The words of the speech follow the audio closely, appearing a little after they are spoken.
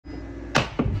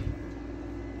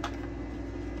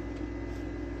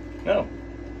No,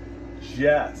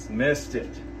 just missed it.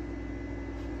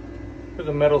 There's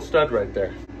a metal stud right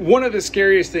there. One of the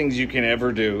scariest things you can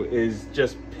ever do is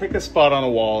just pick a spot on a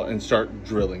wall and start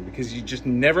drilling, because you just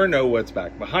never know what's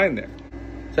back behind there.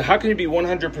 So how can you be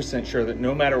 100% sure that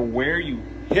no matter where you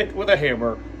hit with a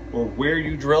hammer or where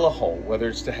you drill a hole, whether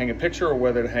it's to hang a picture or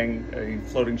whether to hang a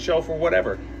floating shelf or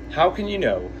whatever, how can you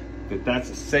know that that's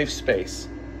a safe space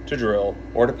to drill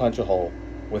or to punch a hole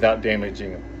without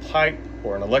damaging a pipe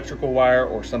or an electrical wire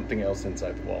or something else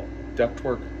inside the wall,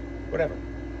 ductwork, whatever?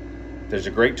 There's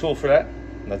a great tool for that.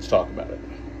 Let's talk about it.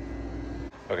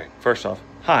 Okay, first off,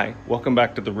 hi, welcome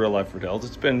back to the Real Life Riddells.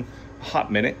 It's been a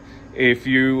hot minute. If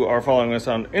you are following us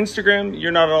on Instagram,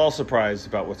 you're not at all surprised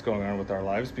about what's going on with our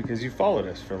lives because you followed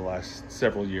us for the last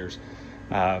several years.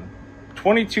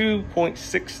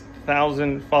 22.6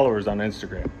 thousand followers on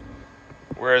Instagram.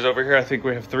 Whereas over here, I think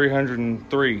we have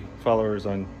 303 followers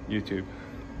on YouTube.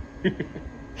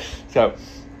 So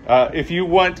if you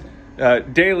want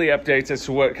daily updates as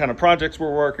to what kind of projects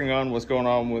we're working on, what's going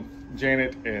on with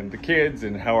Janet and the kids,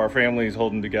 and how our family is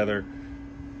holding together,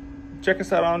 check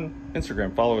us out on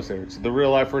Instagram. Follow us there. It's The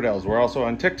Real Life Riddells. We're also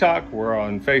on TikTok. We're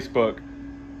on Facebook.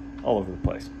 All over the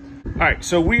place. All right,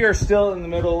 so we are still in the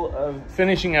middle of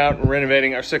finishing out and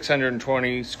renovating our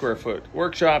 620 square foot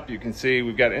workshop. You can see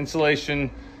we've got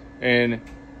insulation in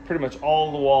pretty much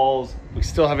all the walls. We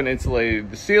still haven't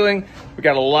insulated the ceiling. We've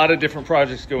got a lot of different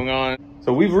projects going on.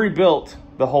 So we've rebuilt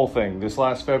the whole thing. This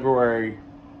last February,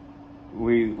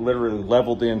 we literally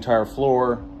leveled the entire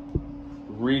floor,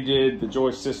 redid the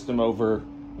joist system over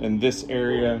in this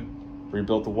area,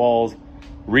 rebuilt the walls,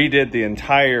 redid the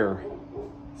entire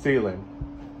ceiling.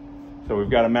 So we've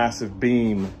got a massive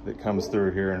beam that comes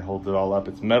through here and holds it all up.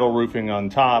 It's metal roofing on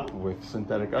top with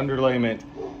synthetic underlayment.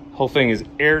 The whole thing is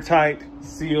airtight,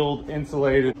 sealed,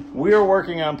 insulated. We are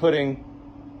working on putting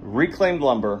reclaimed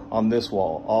lumber on this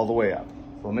wall all the way up.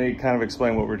 So let me kind of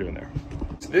explain what we're doing there.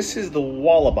 So this is the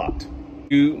Walabot.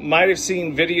 You might have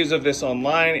seen videos of this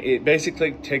online. It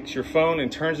basically takes your phone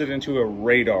and turns it into a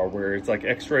radar where it's like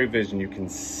X-ray vision. You can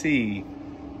see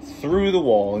through the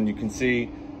wall and you can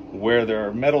see where there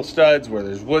are metal studs, where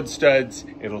there's wood studs.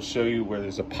 It'll show you where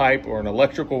there's a pipe or an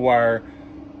electrical wire,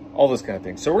 all this kind of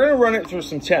thing. So we're gonna run it through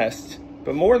some tests,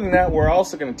 but more than that, we're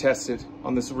also gonna test it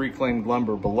on this reclaimed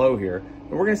lumber below here.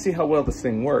 And we're gonna see how well this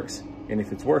thing works and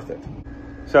if it's worth it.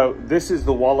 So this is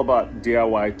the Walabot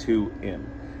DIY 2M.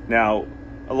 Now,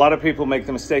 a lot of people make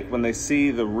the mistake when they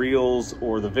see the reels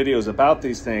or the videos about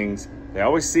these things, they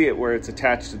always see it where it's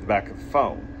attached to the back of the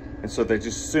phone. And so they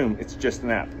just assume it's just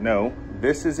an app. No,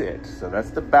 this is it. So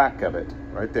that's the back of it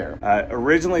right there.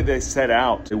 Originally they set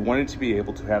out, they wanted to be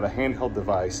able to have a handheld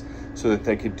device so that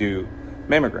they could do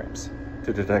mammograms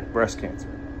to detect breast cancer.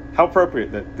 How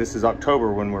appropriate that this is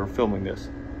October when we're filming this.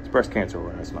 It's Breast Cancer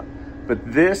Awareness Month.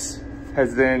 But this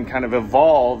has then kind of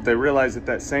evolved. They realized that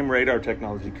that same radar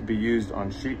technology could be used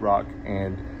on sheetrock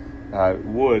and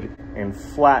wood and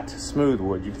flat, smooth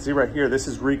wood. You can see right here, this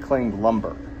is reclaimed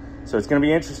lumber. So it's going to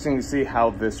be interesting to see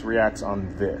how this reacts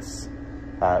on this.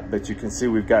 But you can see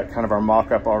we've got kind of our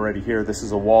mock-up already here. This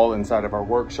is a wall inside of our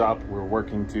workshop. We're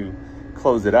working to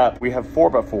close it up. We have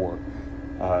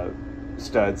 4x4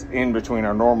 studs in between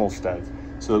our normal studs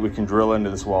so that we can drill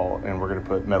into this wall, and we're going to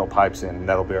put metal pipes in, and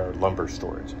that'll be our lumber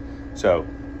storage. So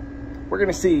we're going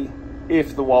to see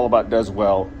if the Walabot does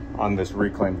well on this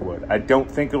reclaimed wood. I don't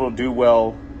think it'll do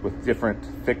well with different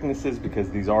thicknesses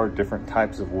because these are different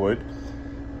types of wood,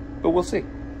 but we'll see.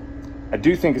 I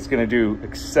do think it's going to do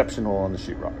exceptional on the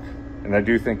sheetrock, and I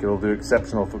do think it'll do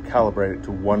exceptional if we calibrate it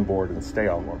to one board and stay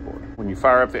on one board. When you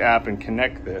fire up the app and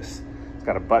connect this, it's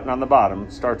got a button on the bottom.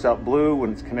 It starts out blue.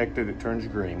 When it's connected, it turns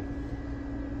green.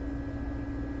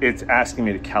 It's asking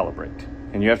me to calibrate,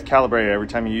 and you have to calibrate it every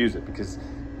time you use it because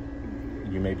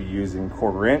you may be using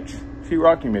 1/4 inch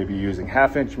sheetrock, you may be using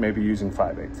 1/2 inch, you may be using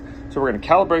 5/8. So we're going to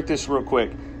calibrate this real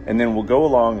quick, and then we'll go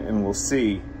along and we'll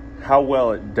see how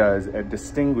well it does at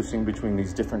distinguishing between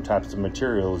these different types of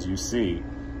materials you see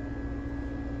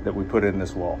that we put in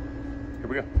this wall. Here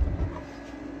we go.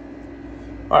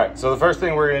 All right, so the first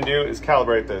thing we're gonna do is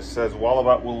calibrate this. It says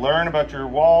Walabot will learn about your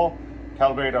wall,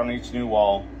 calibrate on each new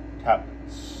wall, tap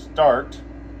start.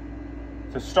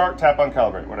 To start, tap on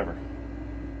calibrate, whatever.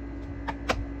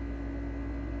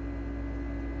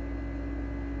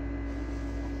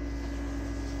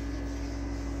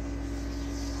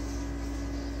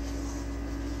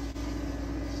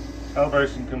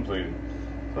 Calibration completed.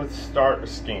 Let's start a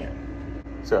scan.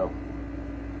 So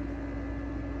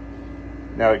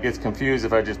now it gets confused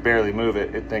if I just barely move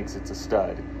it. It thinks it's a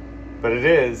stud, but it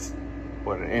is,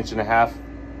 what, 1.5 inch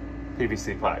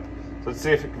PVC pipe. So let's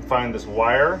see if it can find this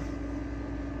wire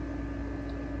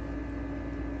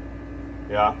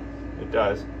Yeah, it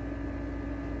does.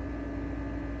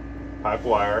 Pipe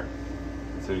wire,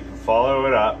 so you can follow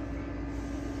it up.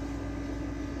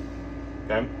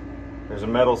 Okay, there's a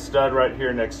metal stud right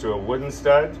here next to a wooden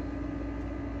stud,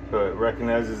 so it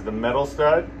recognizes the metal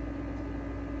stud,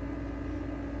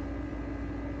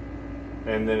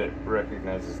 and then it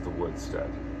recognizes the wood stud.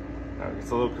 Now it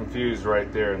gets a little confused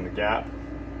right there in the gap.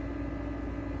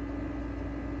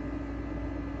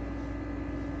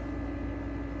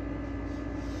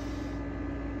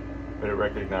 But it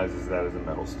recognizes that as a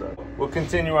metal stud. We'll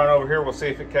continue on over here. We'll see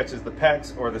if it catches the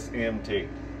PEX or this EMT.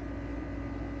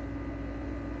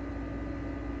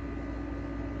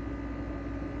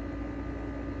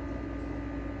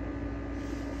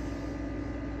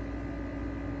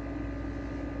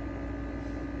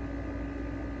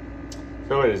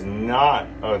 So it is not,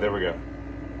 oh, there we go.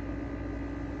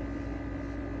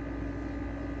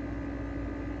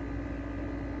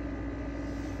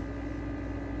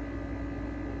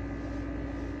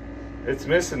 It's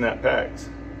missing that PEX.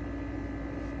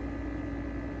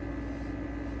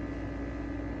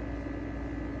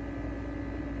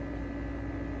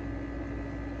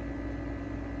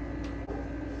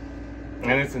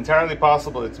 And it's entirely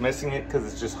possible it's missing it because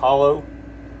it's just hollow,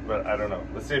 but I don't know.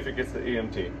 Let's see if it gets the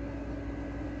EMT.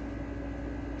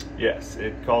 Yes,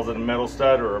 it calls it a metal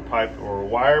stud or a pipe or a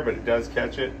wire, but it does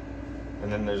catch it.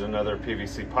 And then there's another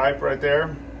PVC pipe right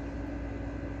there.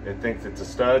 It thinks it's a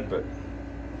stud, but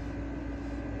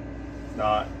it's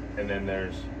not. And then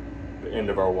there's the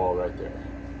end of our wall right there.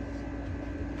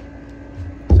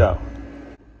 So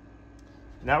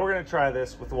now we're going to try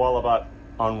this with the Walabot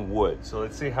on wood. So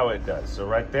let's see how it does. So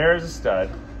right there is a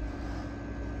stud.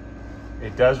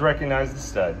 It does recognize the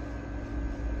stud.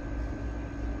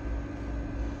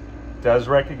 Does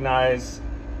recognize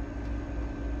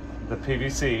the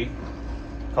PVC,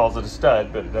 calls it a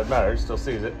stud, but it doesn't matter, it still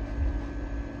sees it.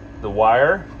 The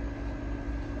wire,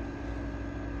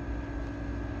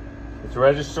 it's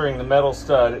registering the metal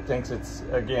stud. It thinks it's,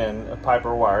 again, a pipe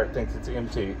or wire. It thinks it's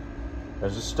EMT.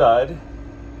 There's a stud.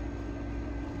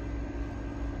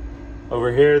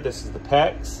 Over here, this is the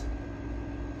PEX.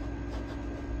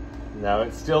 Now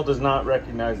it still does not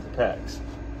recognize the PEX.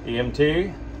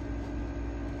 EMT.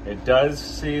 It does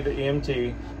see the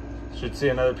EMT. Should see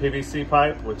another PVC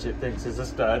pipe, which it thinks is a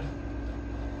stud.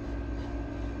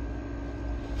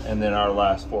 And then our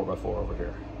last 4x4 over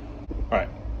here. All right,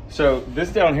 so this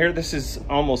down here, this is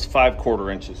almost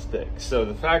 5/4 inches thick. So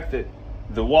the fact that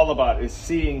the Walabot is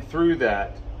seeing through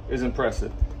that is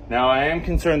impressive. Now I am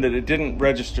concerned that it didn't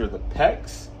register the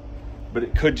PEX, but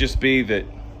it could just be that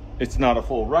it's not a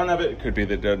full run of it. It could be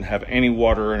that it doesn't have any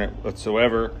water in it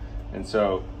whatsoever. And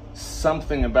so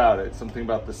something about it, something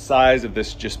about the size of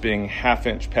this just being 1/2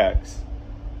 inch PEX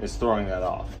is throwing that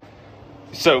off.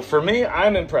 So for me,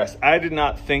 I'm impressed. I did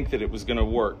not think that it was gonna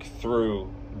work through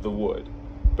the wood,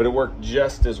 but it worked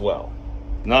just as well.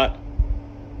 Not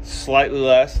slightly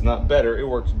less, not better. It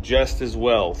worked just as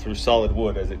well through solid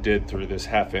wood as it did through this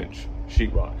 1/2 inch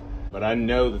sheetrock. But I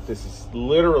know that this is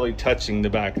literally touching the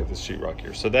back of the sheetrock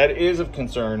here. So that is of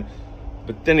concern,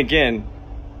 but then again,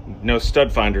 no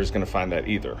stud finder is going to find that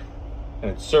either.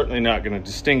 And it's certainly not going to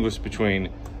distinguish between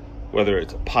whether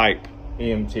it's a pipe,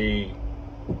 EMT,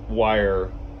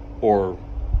 wire, or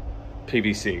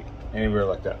PVC, anywhere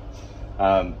like that.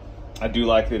 I do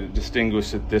like that it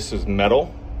distinguishes that this is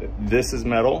metal,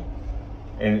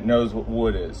 and it knows what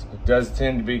wood is. It does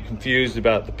tend to be confused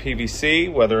about the PVC,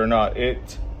 whether or not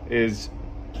it is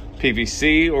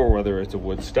PVC or whether it's a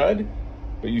wood stud,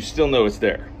 but you still know it's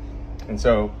there. And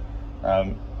so,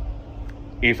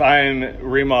 if I'm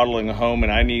remodeling a home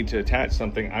and I need to attach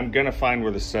something, I'm gonna find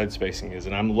where the stud spacing is,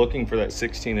 and I'm looking for that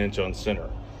 16 inch on center.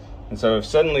 And so if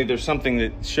suddenly there's something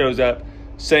that shows up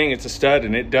saying it's a stud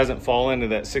and it doesn't fall into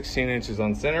that 16 inches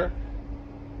on center,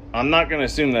 I'm not gonna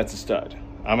assume that's a stud.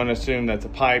 I'm gonna assume that's a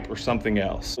pipe or something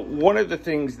else. One of the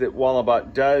things that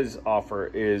Walabot does offer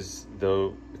is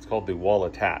it's called the wall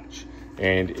attach.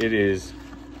 And it is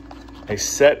a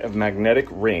set of magnetic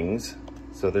rings.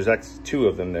 So there's actually 2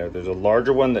 of them there. There's a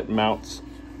larger one that mounts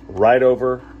right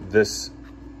over this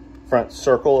front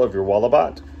circle of your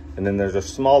Walabot. And then there's a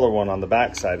smaller one on the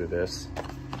back side of this.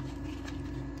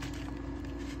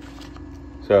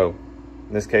 So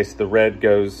in this case, the red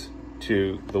goes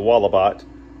to the Walabot.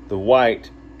 The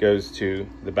white goes to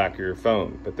the back of your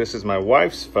phone. But this is my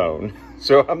wife's phone,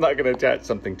 so I'm not gonna attach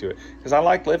something to it because I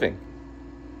like living.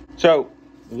 So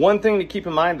one thing to keep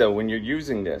in mind though, when you're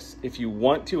using this, if you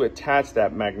want to attach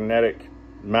that magnetic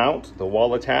mount, the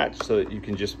wall attach, so that you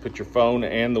can just put your phone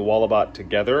and the Walabot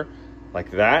together like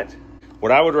that,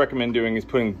 what I would recommend doing is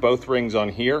putting both rings on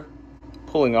here,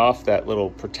 pulling off that little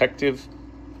protective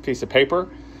piece of paper,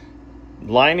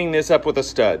 lining this up with a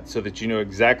stud so that you know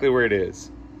exactly where it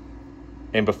is.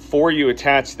 And before you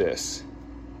attach this,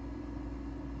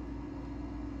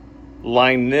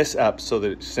 line this up so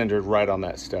that it's centered right on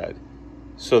that stud.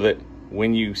 So that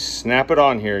when you snap it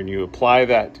on here and you apply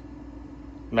that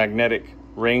magnetic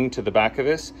ring to the back of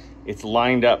this, it's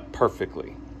lined up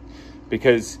perfectly.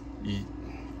 Because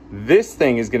this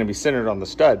thing is going to be centered on the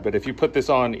stud, but if you put this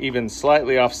on even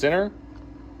slightly off center,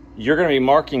 you're going to be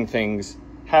marking things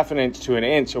half an inch to an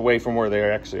inch away from where they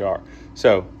actually are.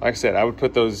 So, like I said, I would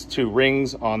put those 2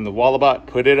 rings on the Walabot,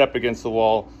 put it up against the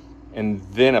wall, and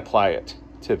then apply it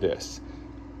to this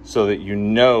so that you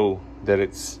know that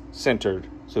it's centered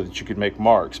so that you could make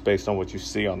marks based on what you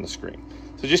see on the screen.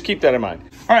 So just keep that in mind.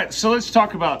 All right, so let's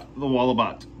talk about the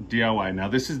Walabot DIY. Now,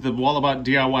 this is the Walabot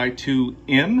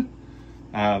DIY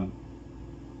 2M.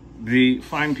 The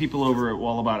fine people over at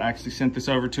Walabot actually sent this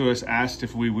over to us, asked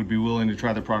if we would be willing to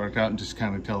try the product out and just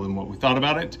kind of tell them what we thought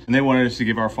about it. And they wanted us to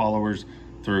give our followers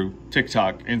through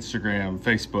TikTok, Instagram,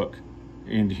 Facebook,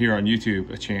 and here on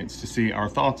YouTube a chance to see our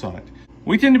thoughts on it.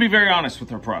 We tend to be very honest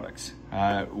with our products.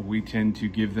 We tend to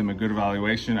give them a good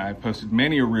evaluation. I've posted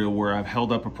many a reel where I've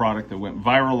held up a product that went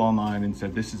viral online and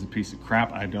said, this is a piece of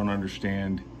crap. I don't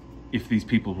understand if these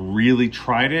people really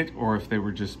tried it or if they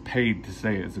were just paid to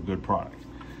say it's a good product.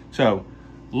 So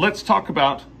let's talk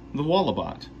about the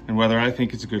Walabot and whether I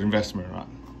think it's a good investment or not.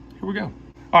 Here we go.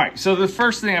 All right, so the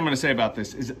first thing I'm going to say about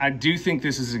this is I do think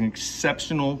this is an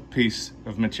exceptional piece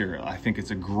of material. I think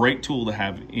it's a great tool to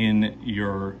have in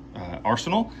your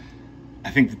arsenal. I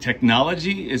think the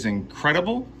technology is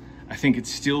incredible. I think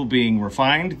it's still being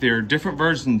refined. There are different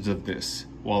versions of this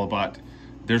Walabot.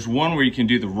 There's one where you can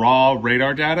do the raw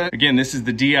radar data. Again, this is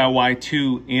the DIY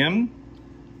 2M.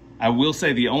 I will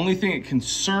say the only thing that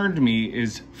concerned me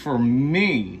is for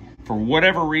me, for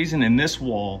whatever reason in this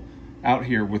wall out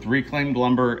here with reclaimed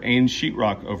lumber and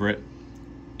sheetrock over it,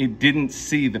 it didn't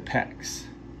see the PEX.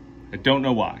 I don't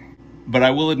know why, but I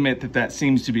will admit that that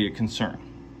seems to be a concern.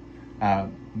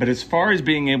 But as far as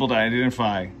being able to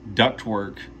identify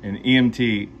ductwork and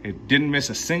EMT, it didn't miss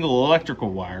a single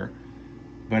electrical wire.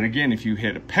 But again, if you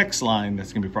hit a PEX line,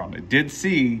 that's gonna be a problem. It did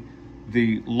see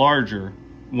the larger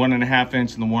 1.5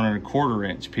 inch and the 1.25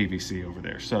 inch PVC over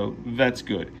there. So that's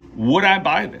good. Would I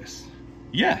buy this?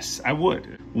 Yes, I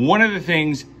would. One of the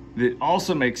things that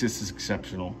also makes this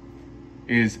exceptional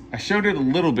is I showed it a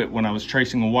little bit when I was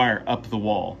tracing a wire up the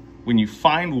wall. When you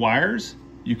find wires,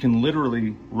 you can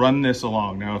literally run this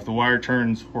along. Now, if the wire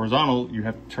turns horizontal, you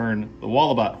have to turn the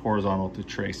Walabot horizontal to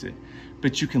trace it.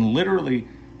 But you can literally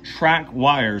track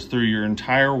wires through your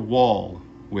entire wall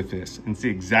with this and see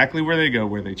exactly where they go,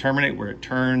 where they terminate, where it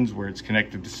turns, where it's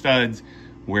connected to studs,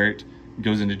 where it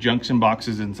goes into junction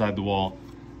boxes inside the wall.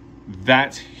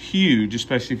 That's huge,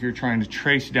 especially if you're trying to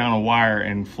trace down a wire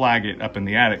and flag it up in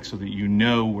the attic so that you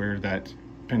know where that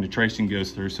penetration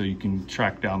goes through so you can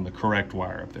track down the correct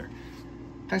wire up there.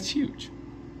 That's huge.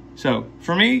 So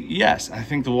for me, yes, I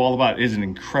think the Walabot is an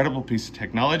incredible piece of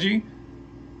technology.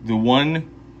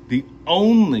 The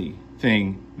only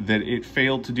thing that it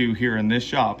failed to do here in this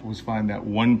shop was find that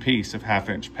one piece of 1/2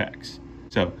 inch PEX.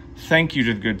 So thank you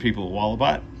to the good people at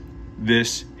Walabot.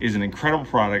 This is an incredible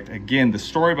product. Again, the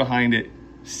story behind it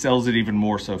sells it even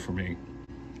more so for me.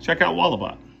 Check out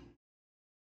Walabot.